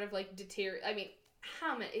just sort of like I mean,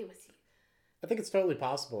 how many? It was. I think it's totally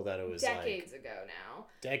possible that it was decades ago now.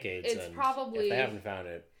 Decades. It's probably. If they haven't found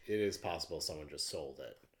it, it is possible someone just sold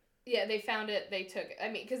it. Yeah, they found it. They took it. I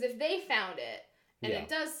mean, because if they found it, and it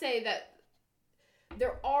does say that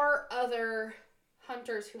there are other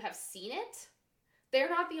hunters who have seen it, they're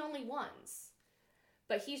not the only ones.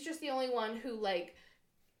 But he's just the only one who, like,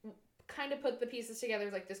 kind of put the pieces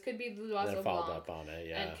together. Like, this could be the Blanc. Followed up on it,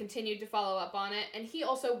 yeah. And continued to follow up on it. And he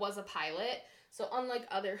also was a pilot. So unlike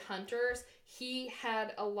other hunters, he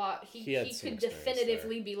had a lot... He could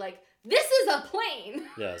definitively be like, this is a plane!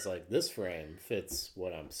 Yeah, it's like, this frame fits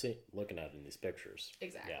what I'm looking at in these pictures.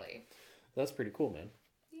 Exactly. Yeah. That's pretty cool, man.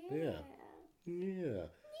 Yeah. Yeah.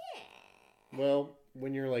 Well,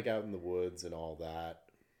 when you're, like, out in the woods and all that,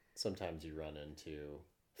 sometimes you run into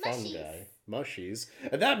fungi, mushies,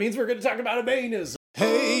 and that means we're going to talk about a Mainism.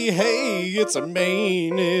 Hey, it's a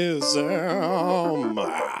Mainism.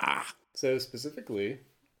 So specifically,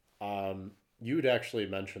 you had actually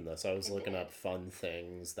mentioned this. I was looking up fun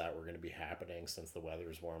things that were going to be happening since the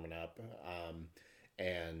weather's warming up,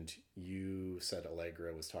 and you said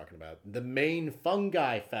Allegra was talking about the Maine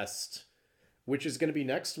Fungi Fest, which is going to be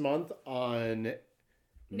next month on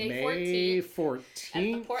May 14th. At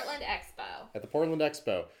the Portland Expo. At the Portland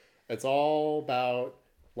Expo. It's all about,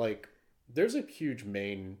 like, there's a huge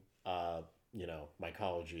Maine,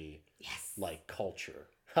 mycology, like, culture.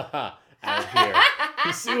 Haha, out here.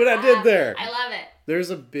 You see what I did there? I love it.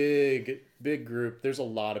 There's a big group. There's a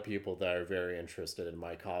lot of people that are very interested in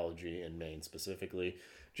mycology in Maine specifically,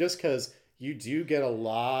 just because you do get a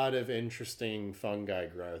lot of interesting fungi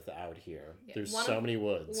growth out here. Yeah, there's so many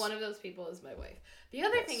woods. One of those people is my wife. The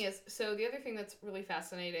other thing that's really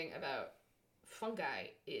fascinating about fungi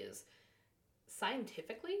is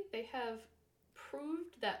scientifically they have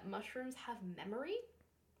proved that mushrooms have memory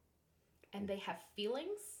and they have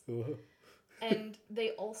feelings and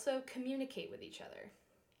they also communicate with each other.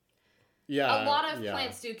 Yeah. A lot of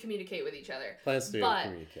plants do communicate with each other. Plants do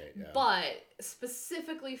communicate, yeah. But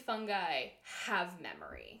specifically fungi have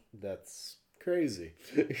memory. That's crazy.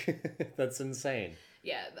 That's insane.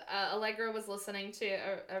 Yeah. Allegra was listening to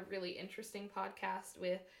a really interesting podcast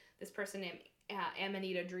with this person named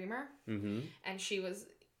Amanita Dreamer. Mm-hmm. And she was,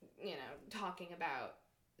 talking about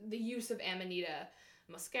the use of Amanita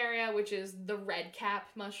muscaria, which is the red cap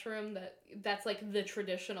mushroom that's like the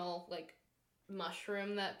traditional, like,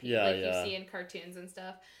 mushroom that people you see in cartoons and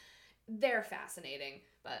stuff. They're fascinating.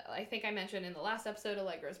 But I think I mentioned in the last episode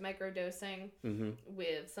Allegra's microdosing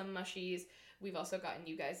with some mushies. We've also gotten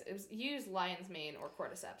you guys use lion's mane or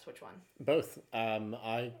cordyceps. Which one? Both.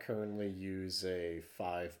 I currently use a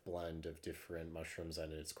 5 blend of different mushrooms,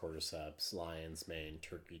 and it's cordyceps, lion's mane,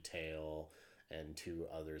 turkey tail, and 2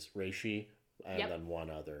 others, reishi, and then 1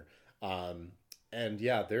 other. And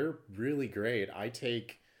yeah, they're really great. I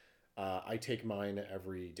take mine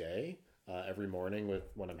every day. Every morning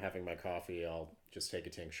when I'm having my coffee, I'll just take a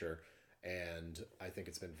tincture, and I think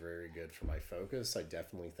it's been very good for my focus. I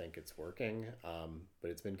definitely think it's working,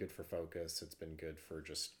 but it's been good for focus. It's been good for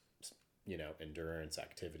just, endurance,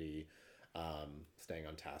 activity, staying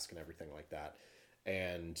on task and everything like that.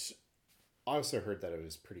 And I also heard that it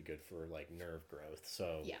was pretty good for, like, nerve growth.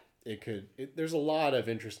 So there's a lot of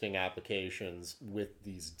interesting applications with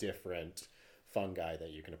these different fungi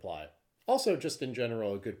that you can apply. Also, just in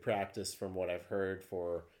general, a good practice from what I've heard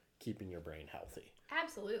for keeping your brain healthy.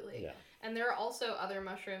 Absolutely. Yeah. And there are also other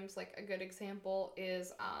mushrooms, like a good example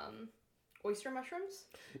is oyster mushrooms.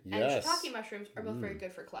 Yes. And shiitake mushrooms are both very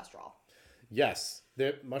good for cholesterol. Yes,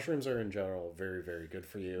 the mushrooms are in general very, very good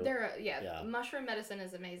for you. Yeah. Mushroom medicine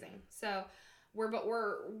is amazing. So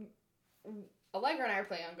Allegra and I are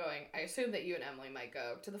planning on going. I assume that you and Emily might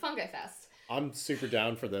go to the Fungi Fest. I'm super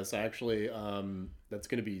down for this. Actually, that's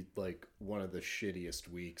going to be like one of the shittiest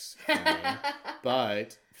weeks for me.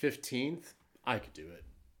 But 15th, I could do it.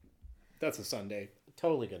 That's a Sunday.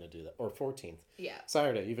 Totally going to do that. Or 14th. Yeah.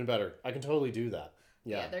 Saturday, even better. I can totally do that.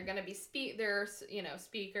 Yeah, they're going to be there's,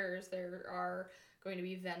 speakers, there are going to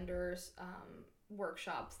be vendors,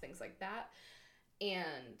 workshops, things like that.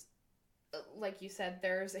 And like you said,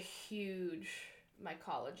 there's a huge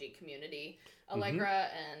mycology community. Allegra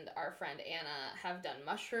and our friend Anna have done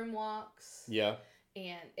mushroom walks. Yeah.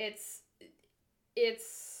 And it's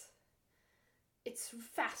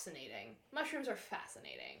fascinating. Mushrooms are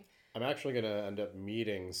fascinating. I'm actually going to end up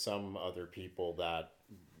meeting some other people that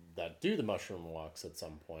do the mushroom walks at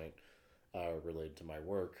some point related to my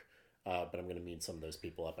work. But I'm going to meet some of those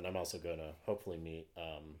people up. And I'm also going to hopefully meet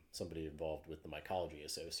somebody involved with the Mycology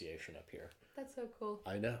Association up here. That's so cool.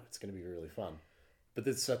 I know. It's going to be really fun. But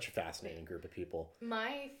it's such a fascinating group of people.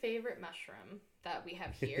 My favorite mushroom that we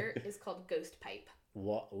have here is called ghost pipe.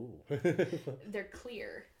 What? Ooh. They're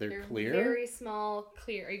clear. They're clear? Very small,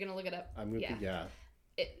 clear. Are you going to look it up? I'm going to, yeah.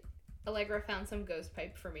 Allegra found some ghost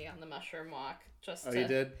pipe for me on the mushroom walk. You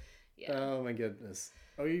did? Yeah. Oh my goodness.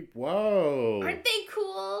 Whoa. Aren't they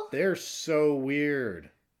cool? They're so weird.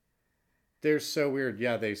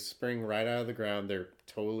 Yeah, they spring right out of the ground. They're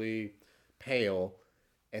totally pale.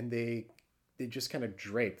 And they just kind of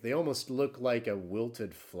drape. They almost look like a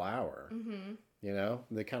wilted flower. Mm-hmm. You know?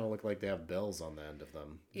 They kind of look like they have bells on the end of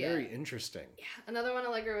them. Yeah. Very interesting. Yeah. Another one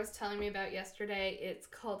Allegra was telling me about yesterday, it's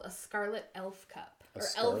called a scarlet elf cup.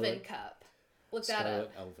 Elven cup. Look that up.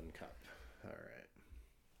 Scarlet elven cup. All right.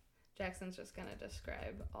 Jackson's just going to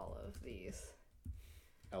describe all of these.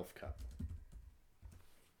 Elf cup.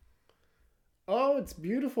 Oh, it's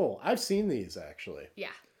beautiful. I've seen these, actually.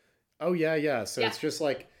 Yeah. Oh, yeah. So it's just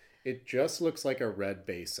like, it just looks like a red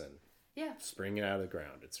basin. Yeah. Springing out of the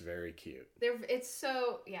ground. It's very cute. It's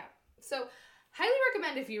so, yeah. So, highly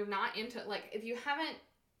recommend if you're not into, like, if you haven't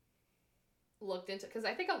looked into, because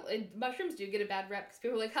I think mushrooms do get a bad rep because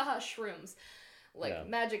people are like, haha, shrooms. Like,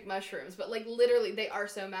 magic mushrooms. But, like, literally, they are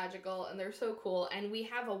so magical and they're so cool. And we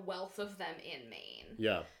have a wealth of them in Maine.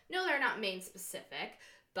 Yeah. No, they're not Maine specific.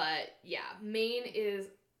 But, yeah, Maine is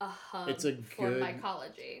a hub for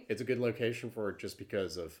mycology. It's a good location for it just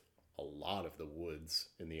because of a lot of the woods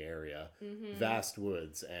in the area. Mm-hmm. Vast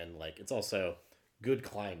woods. And, like, it's also good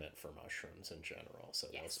climate for mushrooms in general. So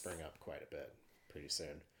they'll spring up quite a bit pretty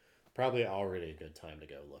soon. Probably already a good time to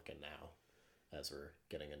go looking now as we're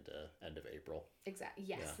getting into end of April. Exactly.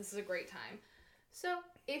 Yes, This is a great time. So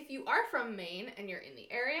if you are from Maine and you're in the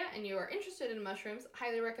area and you are interested in mushrooms,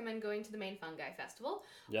 highly recommend going to the Maine Fungi Festival.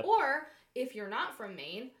 Yep. Or if you're not from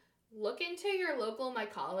Maine, look into your local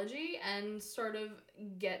mycology and sort of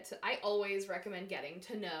I always recommend getting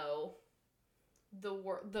to know the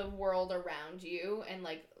world around you and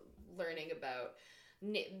like learning about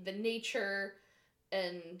the nature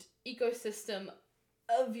and ecosystem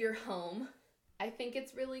of your home. I think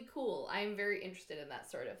it's really cool. I'm very interested in that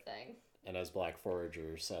sort of thing. And as Black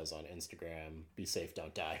Forager says on Instagram, be safe,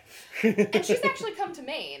 don't die. And she's actually come to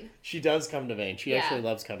Maine. She does come to Maine. She actually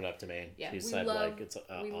loves coming up to Maine. Yeah, she said it's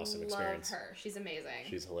an awesome experience. We love her. She's amazing.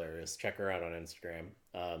 She's hilarious. Check her out on Instagram.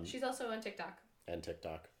 She's also on TikTok. And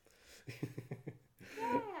TikTok.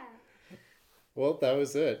 Yeah. Well, that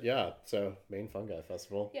was it. Yeah. So, Maine Fungi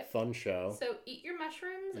Festival. Yep. Fun show. So, eat your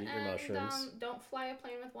mushrooms don't fly a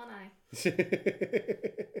plane with one eye.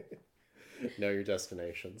 Know your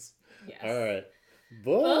destinations. Yes. All right.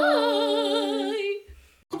 Bye.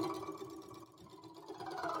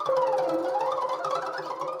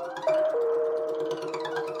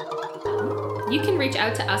 You can reach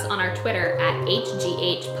out to us on our Twitter at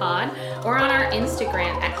HGHPod or on our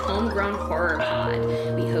Instagram at Homegrown Horror Pod.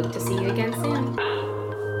 We hope to see you again soon.